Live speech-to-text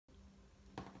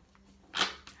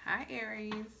Hi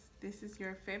Aries, this is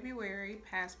your February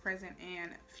past, present,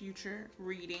 and future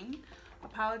reading.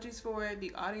 Apologies for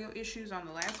the audio issues on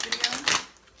the last video.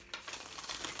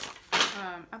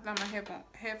 I thought my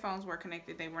headphones were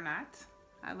connected. They were not.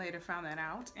 I later found that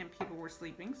out and people were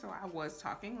sleeping, so I was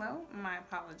talking low. My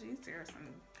apologies. There are some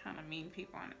kind of mean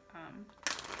people on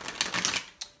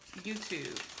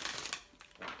YouTube.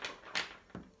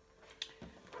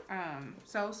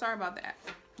 So sorry about that.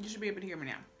 You should be able to hear me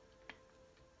now.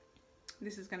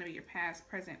 This is going to be your past,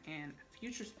 present, and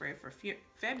future spread for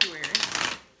February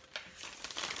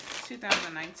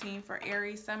 2019 for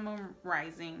Aries, Sun, Moon,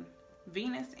 Rising,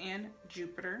 Venus, and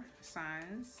Jupiter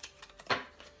signs.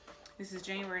 This is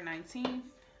January 19th.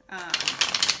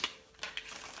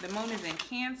 The moon is in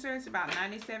Cancer. It's about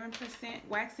 97%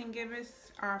 waxing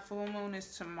gibbous. Our full moon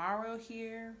is tomorrow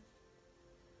here.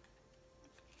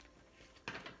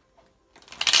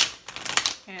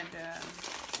 And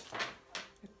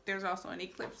there's also an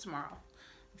eclipse tomorrow.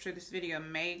 I'm sure this video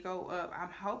may go up. I'm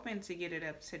hoping to get it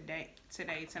up today,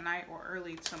 tonight, or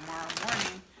early tomorrow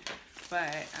morning.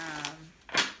 But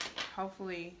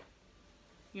hopefully,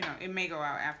 you know, it may go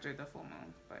out after the full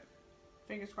moon. But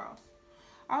fingers crossed.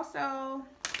 Also,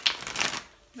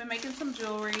 been making some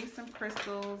jewelry, some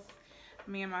crystals,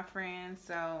 me and my friends.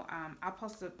 So I'll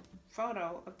post a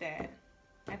photo of that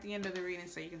at the end of the reading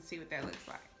so you can see what that looks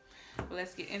like. But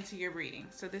let's get into your reading.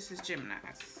 So this is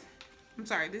Gemini's. I'm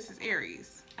sorry, this is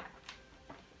Aries.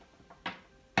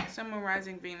 Sun, Moon,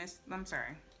 Rising, Venus. I'm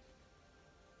sorry.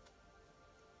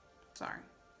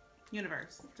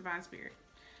 Universe, Divine Spirit.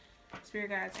 Spirit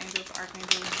guides, angels,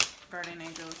 archangels, guardian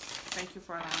angels. Thank you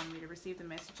for allowing me to receive the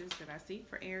messages that I seek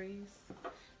for Aries,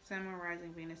 Sun, Moon,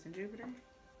 Rising, Venus, and Jupiter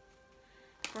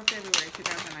for February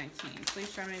 2019.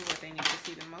 Please show me what they need to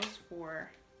see the most for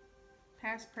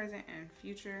past, present, and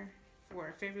future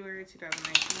for February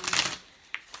 2019.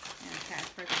 And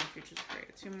past, present, and future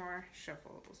spread. 2 more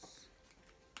shuffles.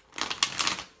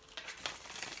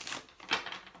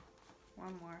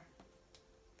 1 more.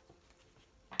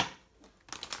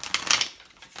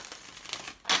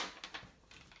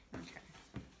 Okay.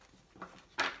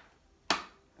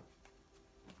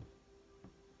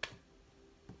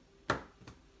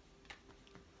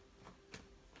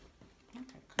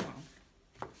 Okay, come on.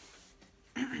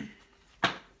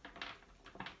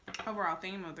 Overall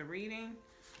theme of the reading,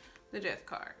 the Death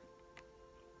card.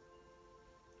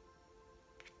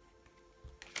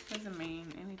 Doesn't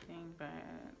mean anything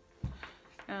bad.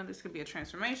 This could be a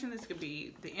transformation. This could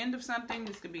be the end of something.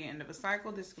 This could be the end of a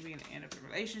cycle. This could be the end of a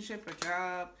relationship, a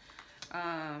job,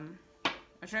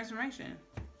 a transformation.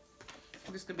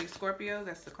 This could be Scorpio.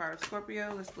 That's the card of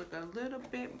Scorpio. Let's look a little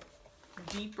bit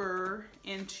deeper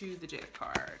into the Death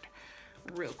card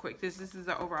real quick. This is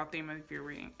the overall theme of your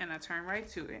reading, and I turn right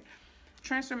to it.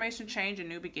 Transformation, change, and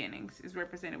new beginnings is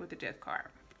represented with the Death card.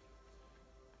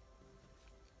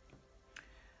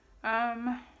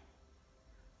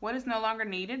 What is no longer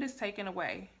needed is taken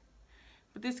away,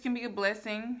 but this can be a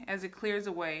blessing as it clears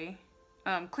the way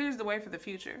for the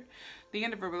future. The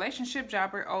end of a relationship,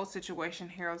 job, or old situation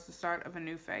heralds the start of a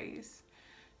new phase.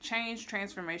 Change,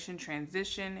 transformation,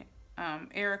 transition,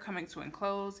 era coming to a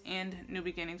close, end, new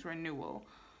beginnings, renewal.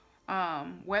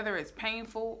 Whether it's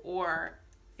painful or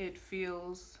it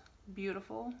feels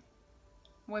beautiful,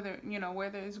 whether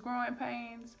it's growing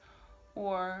pains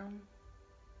or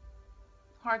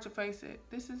hard to face it,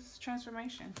 this is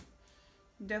transformation.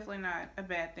 Definitely not a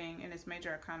bad thing, and it's major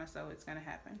arcana, so it's going to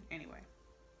happen anyway.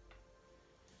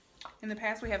 In the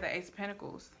past, we have the Ace of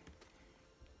Pentacles.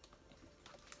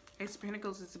 Ace of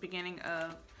Pentacles is the beginning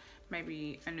of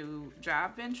maybe a new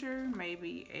job venture,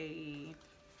 maybe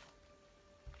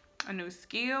a new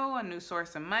skill, a new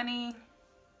source of money,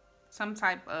 some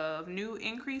type of new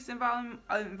increase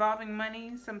involving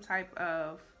money, some type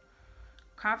of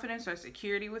confidence or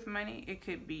security with money. It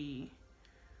could be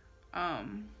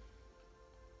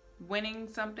winning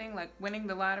something, like winning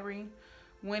the lottery,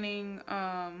 winning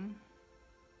some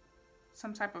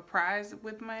type of prize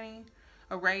with money,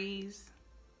 a raise,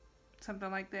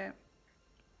 something like that.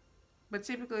 But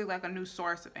typically like a new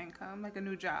source of income, like a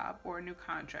new job or a new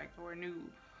contract or a new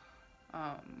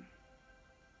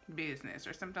business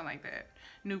or something like that.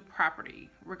 New property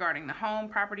regarding the home,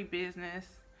 property, business.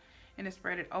 And it's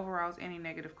spread, it overalls any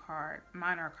negative card,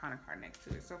 minor arcana card next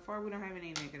to it. So far, we don't have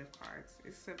any negative cards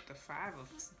except the 5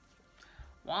 of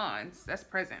Wands. That's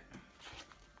present.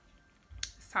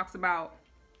 This talks about,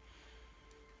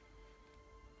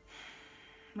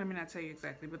 let me not tell you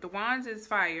exactly, but the Wands is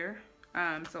fire.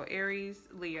 So Aries,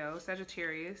 Leo,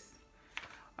 Sagittarius.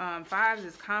 5s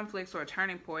is conflicts or a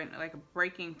turning point, like a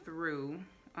breaking through.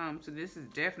 So this is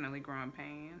definitely growing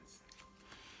pains.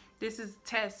 This is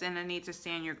test and a need to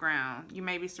stand your ground. You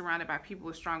may be surrounded by people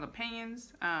with strong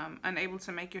opinions, unable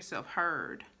to make yourself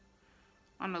heard.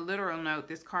 On a literal note,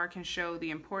 this card can show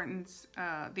the importance,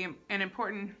 an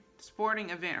important sporting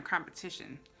event or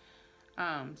competition.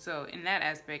 So in that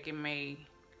aspect, it may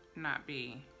not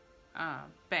be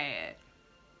bad.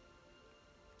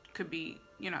 Could be,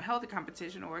 you know, healthy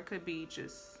competition, or it could be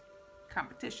just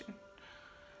competition.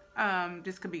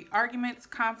 This could be arguments,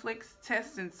 conflicts,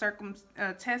 testing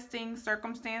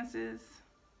circumstances,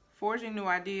 forging new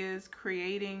ideas,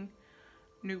 creating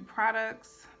new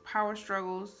products, power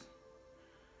struggles,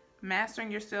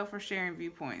 mastering yourself, or sharing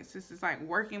viewpoints. This is like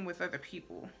working with other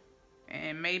people,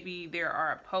 and maybe there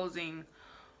are opposing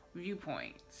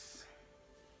viewpoints.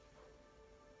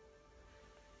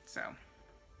 So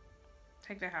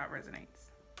take that how it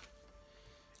resonates.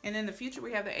 And in the future,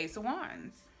 we have the Ace of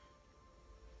Wands.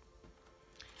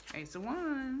 Ace of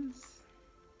Wands.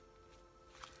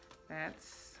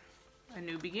 That's a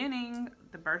new beginning,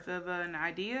 the birth of an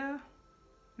idea.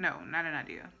 No, not an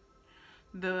idea.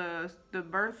 The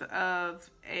birth of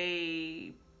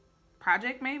a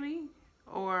project, maybe,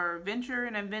 or venture,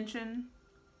 an invention,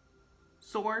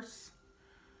 source,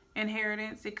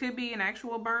 inheritance. It could be an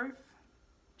actual birth,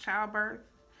 childbirth.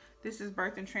 This is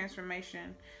birth and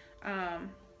transformation.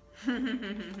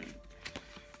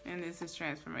 And this is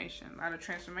transformation. A lot of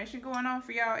transformation going on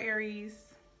for y'all, Aries.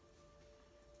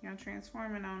 Y'all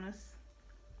transforming on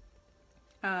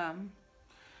us.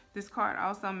 This card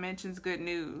also mentions good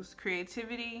news,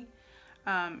 creativity,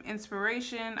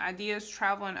 inspiration, ideas,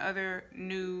 travel, and other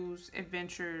new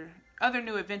adventures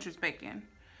baked in.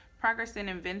 Progress and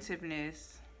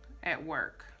inventiveness at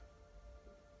work.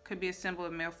 Could be a symbol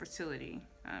of male fertility.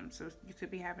 So you could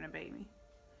be having a baby.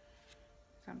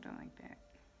 Something like that.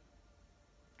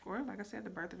 Or, like I said, the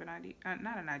birth of an idea.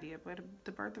 Not an idea, but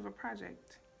the birth of a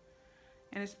project.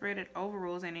 And it's spread, it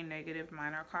overrules any negative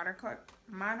minor arcana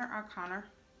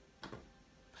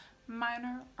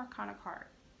card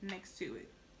next to it.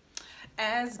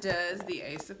 As does the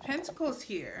Ace of Pentacles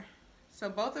here. So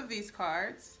both of these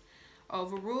cards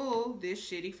overrule this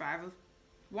shitty Five of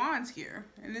Wands here.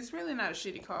 And it's really not a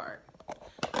shitty card.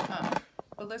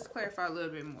 But let's clarify a little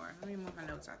bit more. Let me move my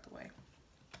notes out the way.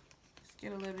 Let's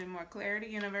get a little bit more clarity,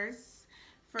 universe.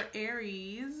 For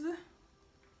Aries,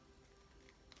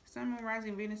 Sun, Moon,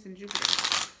 Rising, Venus, and Jupiter.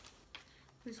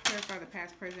 Please clarify the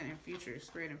past, present, and future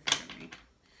spread in front of me.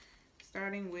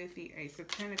 Starting with the Ace of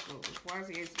Pentacles. Why is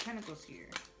the Ace of Pentacles here?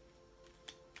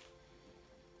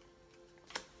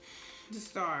 The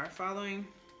Star. Following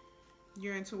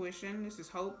your intuition. This is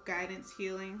hope, guidance,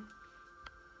 healing.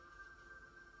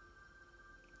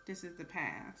 This is the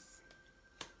past.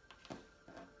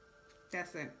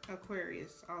 That's an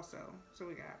Aquarius also. So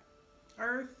we got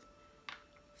Earth,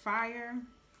 Fire.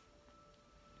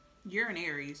 You're an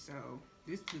Aries, so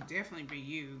this could definitely be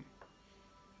you.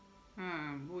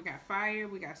 We got Fire,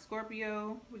 we got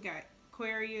Scorpio, we got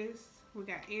Aquarius, we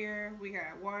got Air, we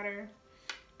got Water.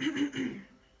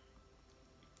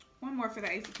 One more for the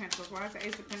Ace of Pentacles. Why is the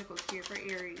Ace of Pentacles here for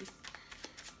Aries?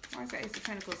 Why is the Ace of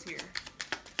Pentacles here?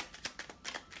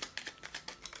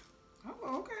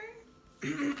 Oh,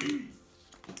 okay.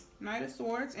 Knight of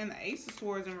Swords and the Ace of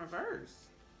Swords in reverse.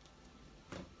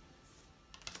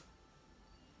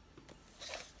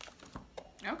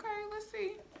 Okay, let's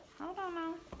see. Hold on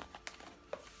now.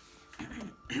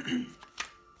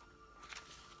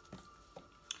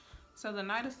 So the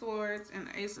Knight of Swords and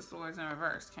the Ace of Swords in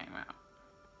reverse came out.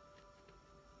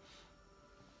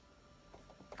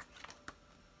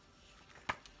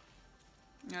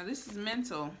 Now this is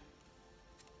mental.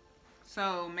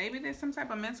 So maybe there's some type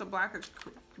of mental blockage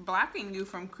blocking you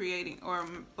from creating, or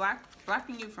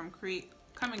blocking you from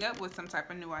coming up with some type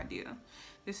of new idea.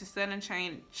 This is sudden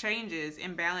changes,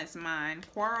 imbalanced mind,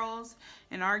 quarrels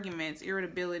and arguments,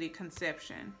 irritability,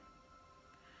 conception.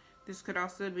 This could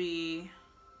also be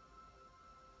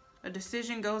a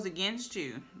decision goes against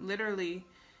you, literally,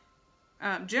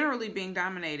 generally being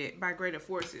dominated by greater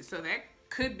forces. So that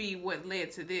could be what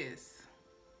led to this.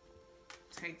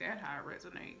 Take that how it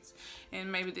resonates.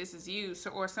 And maybe this is you,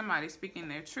 so, or somebody speaking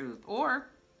their truth or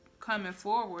coming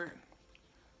forward.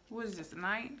 What is this, a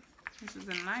Knight? This is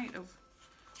a Knight of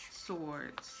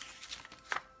Swords.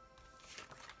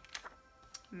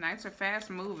 Knights are fast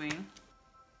moving.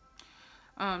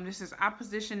 This is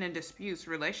opposition and disputes,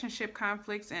 relationship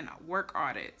conflicts, and work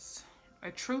audits.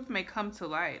 A truth may come to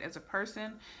light as a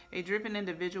person, a driven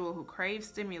individual who craves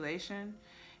stimulation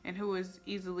and who is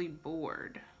easily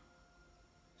bored.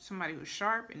 Somebody who's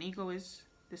sharp and egoist.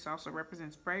 This also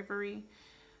represents bravery,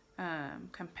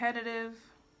 competitive,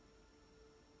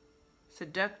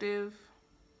 seductive,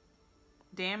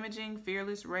 damaging,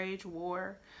 fearless, rage,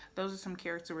 war. Those are some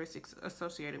characteristics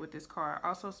associated with this card.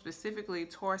 Also, specifically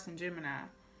Taurus and Gemini.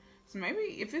 So maybe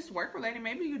if it's work related,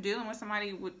 maybe you're dealing with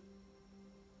somebody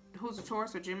who's a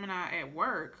Taurus or Gemini at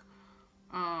work.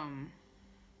 I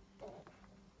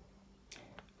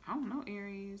don't know,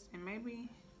 Aries, and maybe,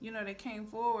 you know, they came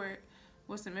forward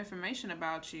with some information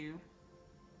about you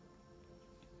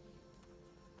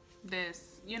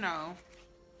that's, you know,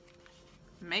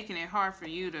 making it hard for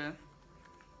you to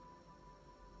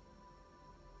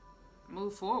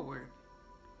move forward.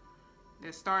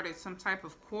 That started some type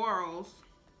of quarrels.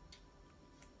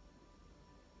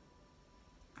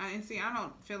 And see, I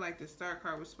don't feel like the Star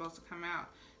card was supposed to come out.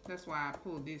 That's why I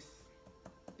pulled these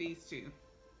two.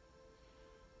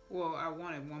 Well, I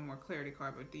wanted one more clarity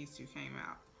card, but these two came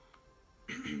out.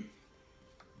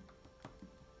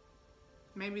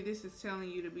 Maybe this is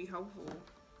telling you to be hopeful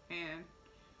and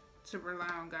to rely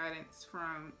on guidance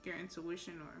from your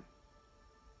intuition or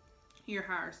your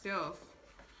higher self.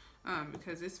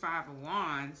 Because this Five of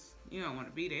Wands, you don't want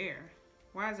to be there.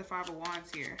 Why is the Five of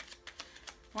Wands here?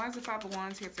 Why is the Five of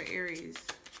Wands here for Aries,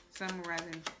 Sun, Moon,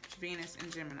 Rising, Venus,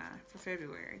 and Gemini for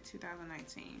February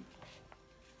 2019?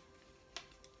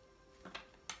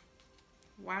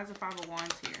 Why is the Five of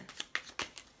Wands here?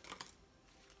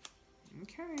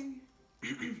 Okay.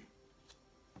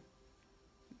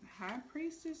 High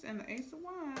Priestess and the Ace of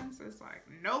Wands. It's like,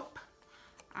 nope.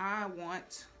 I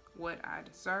want what I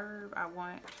deserve. I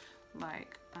want,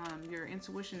 like, your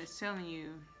intuition is telling you,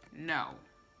 no.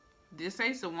 This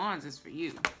Ace of Wands is for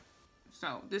you.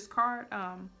 So this card,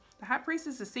 the High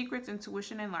Priestess is secrets,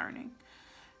 intuition, and learning.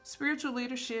 Spiritual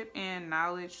leadership and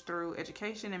knowledge through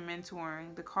education and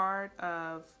mentoring. The card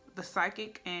of the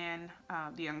psychic and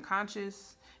the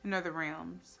unconscious and other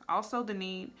realms. Also the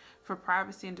need for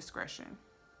privacy and discretion.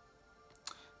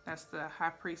 That's the High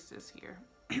Priestess here.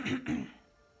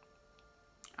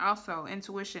 Also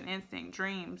intuition, instinct,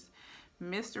 dreams,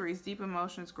 mysteries, deep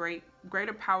emotions,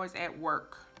 greater powers at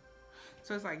work.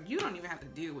 So it's like, you don't even have to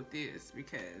deal with this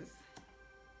because,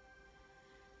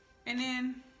 and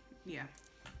then, yeah.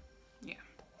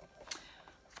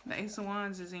 The Ace of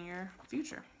Wands is in your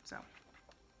future. So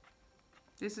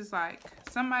this is like,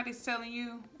 somebody's telling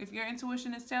you, if your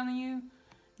intuition is telling you,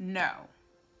 no.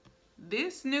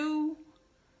 This new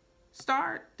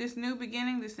start, this new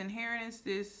beginning, this inheritance,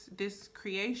 this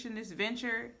creation, this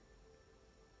venture,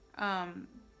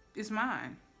 is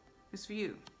mine. It's for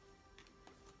you.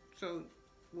 So,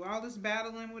 with all this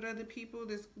battling with other people,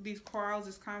 these quarrels,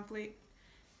 this conflict,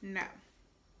 no.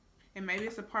 And maybe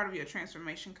it's a part of your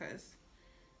transformation, because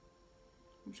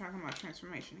I'm talking about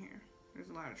transformation here. There's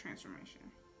a lot of transformation.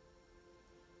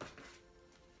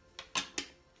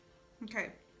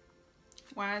 Okay.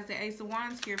 Why is the Ace of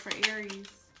Wands here for Aries?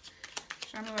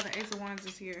 Show me why the Ace of Wands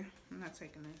is here. I'm not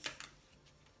taking this.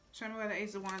 Show me why the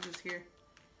Ace of Wands is here.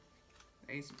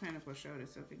 The Ace of Pentacles showed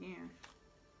itself again.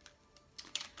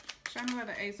 Show me why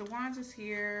the Ace of Wands is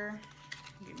here.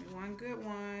 Give me one good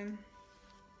one.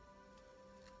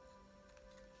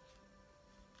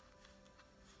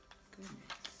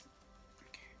 Goodness.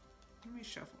 Okay. Let me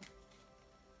shuffle.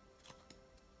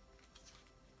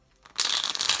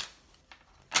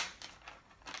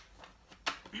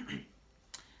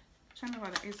 Show me why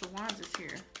the Ace of Wands is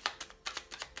here.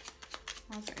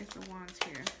 Why's the Ace of Wands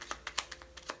here?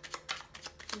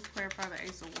 Please clarify the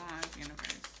Ace of Wands,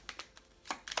 universe.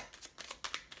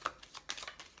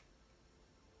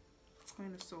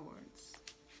 Queen of Swords.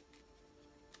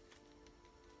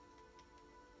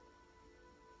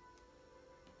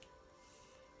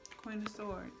 Queen of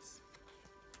Swords.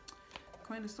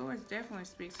 Queen of Swords definitely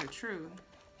speaks her truth.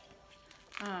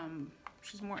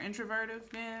 She's more introverted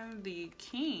than the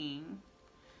King,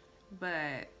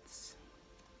 but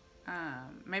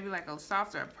maybe like a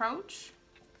softer approach,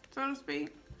 so to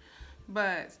speak,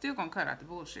 but still gonna cut out the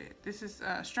bullshit. This is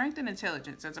strength and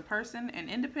intelligence. As a person, an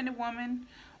independent woman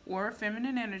or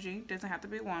feminine energy, doesn't have to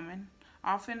be a woman,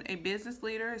 often a business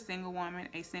leader, a single woman,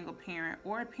 a single parent,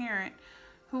 or a parent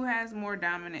who has more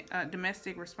dominant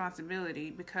domestic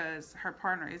responsibility because her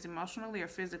partner is emotionally or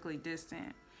physically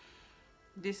distant.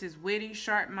 This is witty,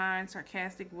 sharp mind,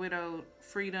 sarcastic, widowed,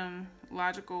 freedom,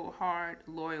 logical, hard,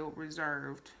 loyal,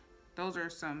 reserved. Those are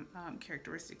some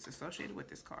characteristics associated with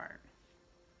this card.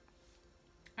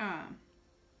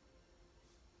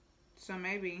 So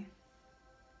maybe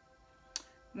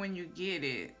when you get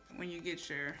it, when you get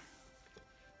your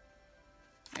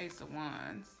Ace of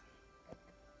Wands,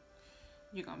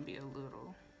 you're gonna be a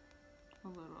little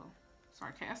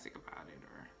sarcastic about it,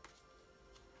 or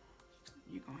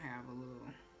you're gonna have a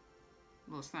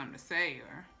little something to say,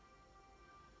 or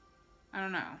I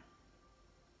don't know.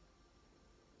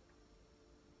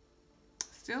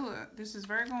 This is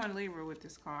Virgo and Libra with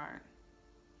this card.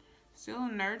 Still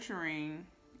a nurturing,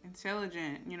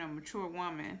 intelligent, you know, mature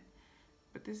woman.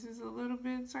 But this is a little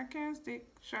bit sarcastic,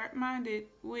 sharp-minded,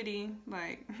 witty,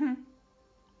 like,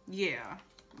 yeah.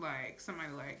 Like,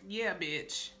 somebody like, yeah,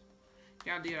 bitch.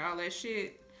 Y'all did all that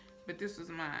shit, but this was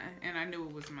mine, and I knew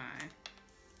it was mine.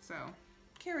 So,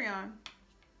 carry on.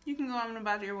 You can go on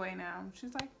about your way now.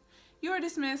 She's like, you are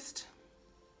dismissed.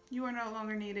 You are no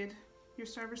longer needed. Your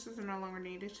services are no longer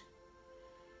needed.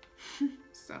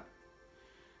 So,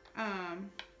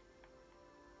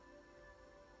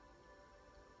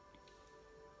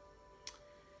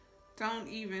 don't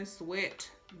even sweat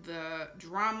the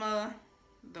drama,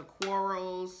 the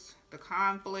quarrels, the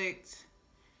conflict.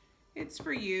 It's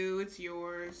for you. It's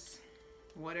yours.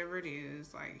 Whatever it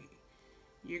is, like,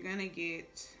 you're gonna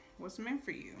get what's meant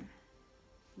for you.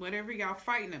 Whatever y'all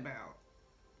fighting about,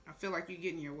 I feel like you're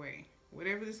getting your way.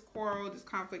 Whatever this quarrel, this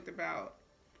conflict about,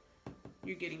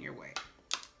 you're getting your way.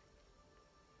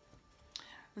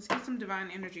 Let's get some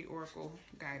divine energy oracle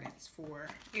guidance for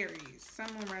Aries, Sun,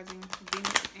 Moon, Rising,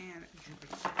 Venus, and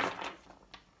Jupiter.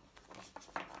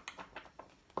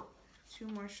 2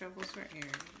 more shuffles for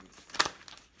Aries.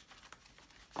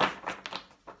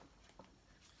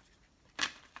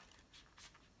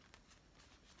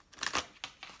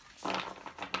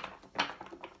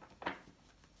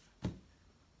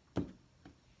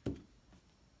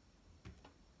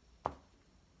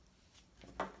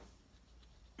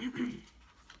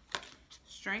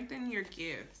 Strengthen your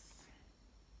gifts.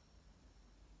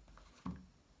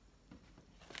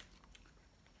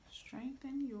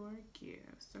 Strengthen your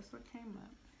gifts. That's what came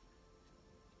up.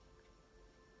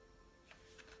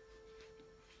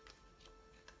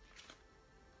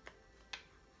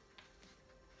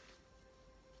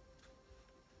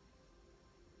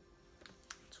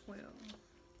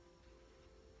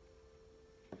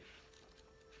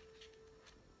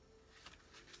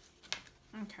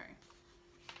 Okay.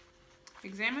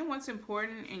 Examine what's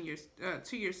important in your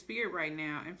to your spirit right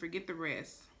now and forget the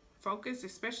rest. Focus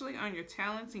especially on your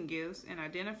talents and gifts and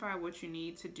identify what you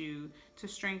need to do to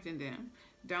strengthen them.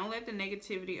 Don't let the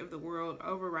negativity of the world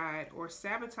override or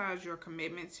sabotage your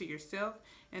commitment to yourself,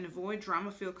 and avoid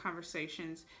drama-filled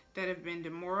conversations that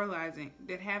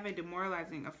have a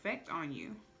demoralizing effect on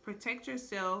you. Protect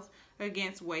yourself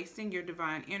against wasting your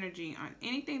divine energy on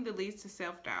anything that leads to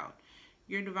self-doubt.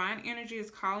 Your divine energy is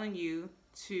calling you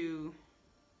to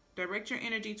direct your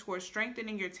energy towards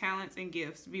strengthening your talents and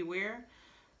gifts. Beware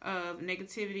of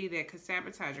negativity that could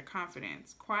sabotage your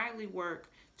confidence. Quietly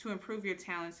work to improve your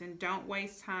talents and don't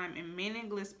waste time in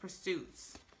meaningless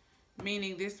pursuits.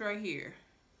 Meaning this right here.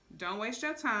 Don't waste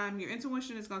your time. Your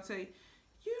intuition is going to tell you,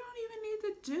 you don't even need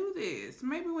to do this.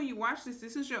 Maybe when you watch this,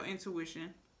 this is your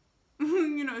intuition.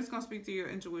 You know, it's going to speak to your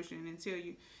intuition and tell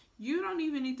you, you don't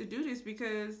even need to do this,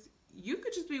 because you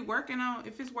could just be working on,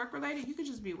 if it's work related, you could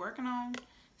just be working on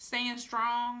staying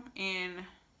strong in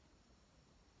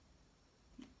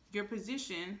your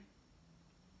position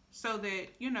so that,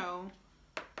 you know,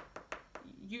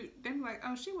 they're like,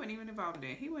 oh, she wasn't even involved in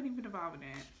that. He wasn't even involved in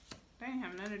that. They ain't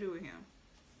have nothing to do with him.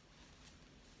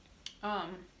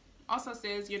 Also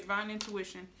says your divine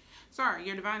invitation.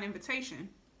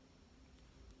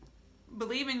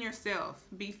 Believe in yourself.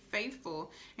 Be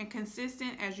faithful and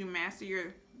consistent as you master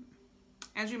your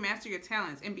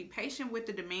talents, and be patient with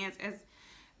the demands as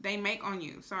they make on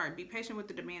you. Be patient with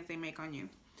the demands they make on you.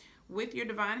 With your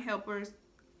divine helpers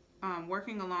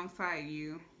working alongside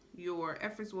you, your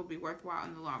efforts will be worthwhile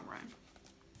in the long run.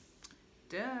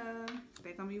 Duh.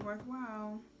 They're going to be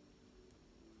worthwhile.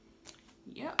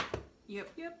 Yep.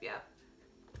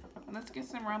 Let's get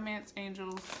some romance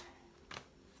angels.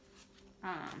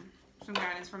 Some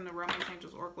guidance from the Romance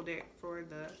Angels Oracle deck for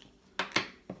the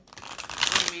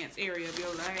romance area of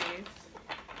your life.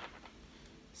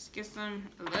 Let's get some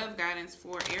love guidance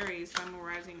for Aries, Sun, Moon,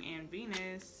 Rising, and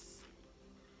Venus.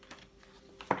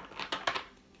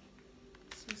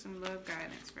 Let's get some love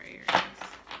guidance for Aries.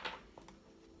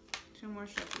 2 more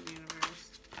shuffles,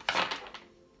 universe.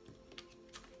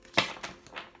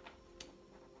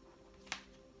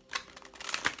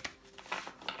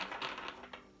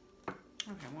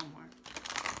 Okay, one more.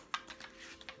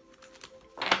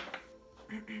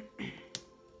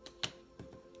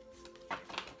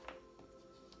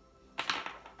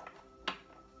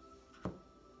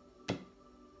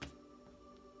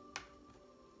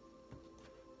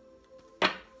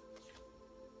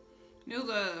 New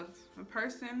love.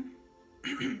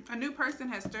 A new person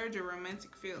has stirred your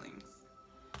romantic feelings.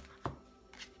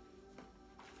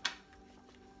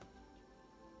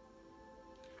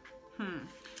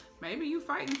 Maybe you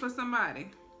fighting for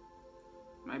somebody.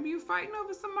 Maybe you fighting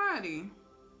over somebody.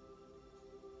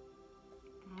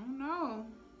 I don't know.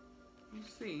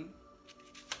 Let's see.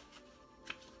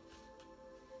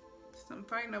 Some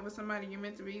fighting over somebody you're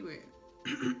meant to be with.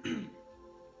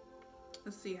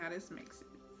 Let's see how this makes it.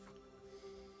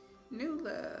 New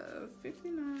love,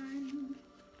 59.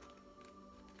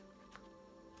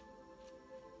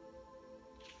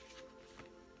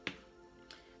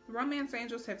 Romance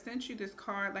angels have sent you this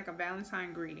card like a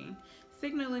Valentine greeting,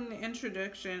 signaling the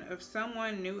introduction of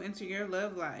someone new into your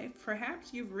love life.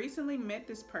 Perhaps you've recently met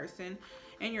this person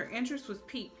and your interest was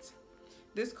piqued.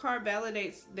 This card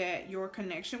validates that your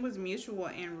connection was mutual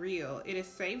and real. It is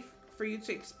safe for you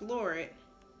to explore it,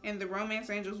 and the romance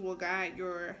angels will guide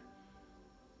your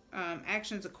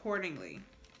actions accordingly.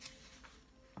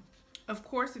 Of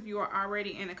course, if you are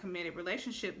already in a committed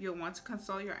relationship, you'll want to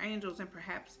consult your angels and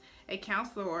perhaps a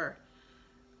counselor or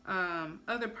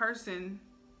other person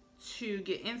to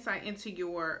get insight into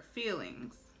your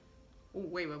feelings. Ooh,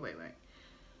 wait.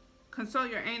 Consult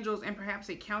your angels and perhaps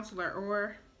a counselor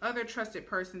or other trusted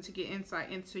person to get insight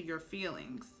into your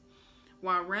feelings.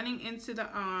 While running into the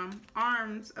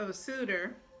arms of a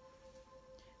suitor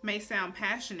may sound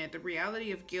passionate, the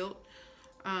reality of guilt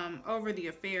over the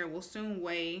affair will soon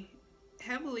weigh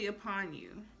heavily upon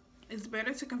you. It's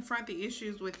better to confront the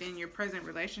issues within your present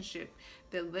relationship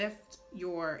that left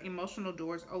your emotional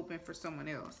doors open for someone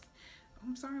else. Oh,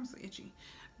 I'm sorry, I'm so itchy.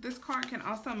 This card can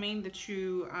also mean that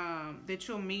you'll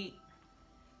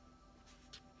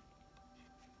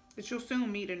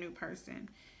soon meet a new person.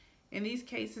 In these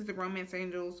cases, the romance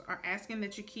angels are asking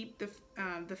that you keep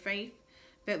the faith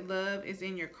that love is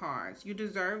in your cards. You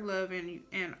deserve love and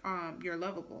you're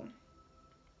lovable.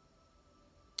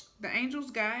 The angels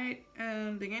guide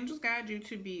you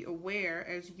to be aware,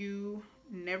 as you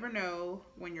never know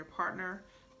when your partner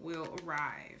will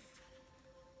arrive.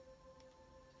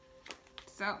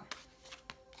 So,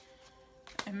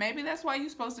 and maybe that's why you're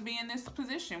supposed to be in this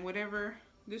position, whatever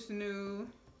this new.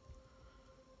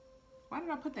 Why did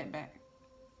I put that back?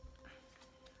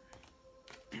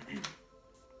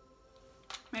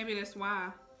 Maybe that's why.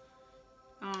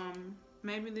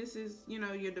 Maybe this is,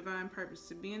 your divine purpose,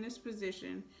 to be in this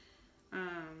position.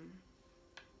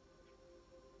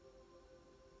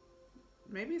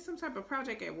 Maybe it's some type of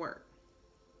project at work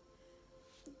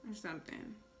or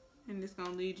something, and it's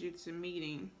gonna lead you to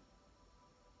meeting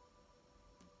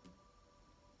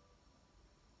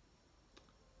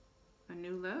a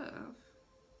new love.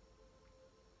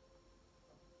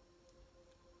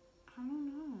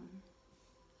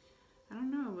 I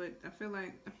don't know, but I feel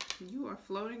like you are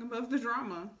floating above the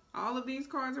drama. All of these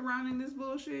cards surrounding this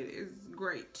bullshit is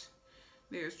great.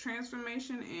 There's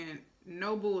transformation and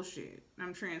no bullshit.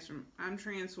 I'm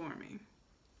transforming.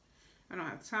 I don't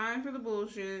have time for the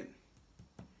bullshit.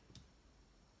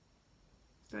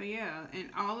 So yeah, and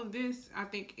all of this I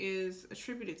think is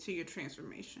attributed to your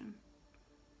transformation.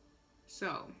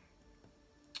 So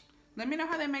let me know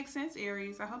how that makes sense,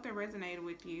 Aries. I hope that resonated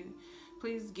with you.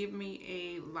 Please give me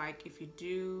a like if you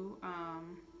do.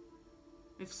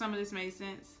 If some of this made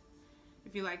sense.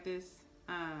 If you like this,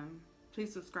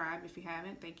 please subscribe if you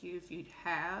haven't. Thank you if you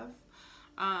have.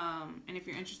 And if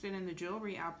you're interested in the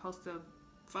jewelry, I'll post a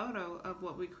photo of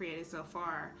what we created so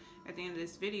far at the end of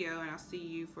this video, and I'll see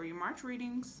you for your March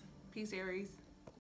readings. Peace, Aries.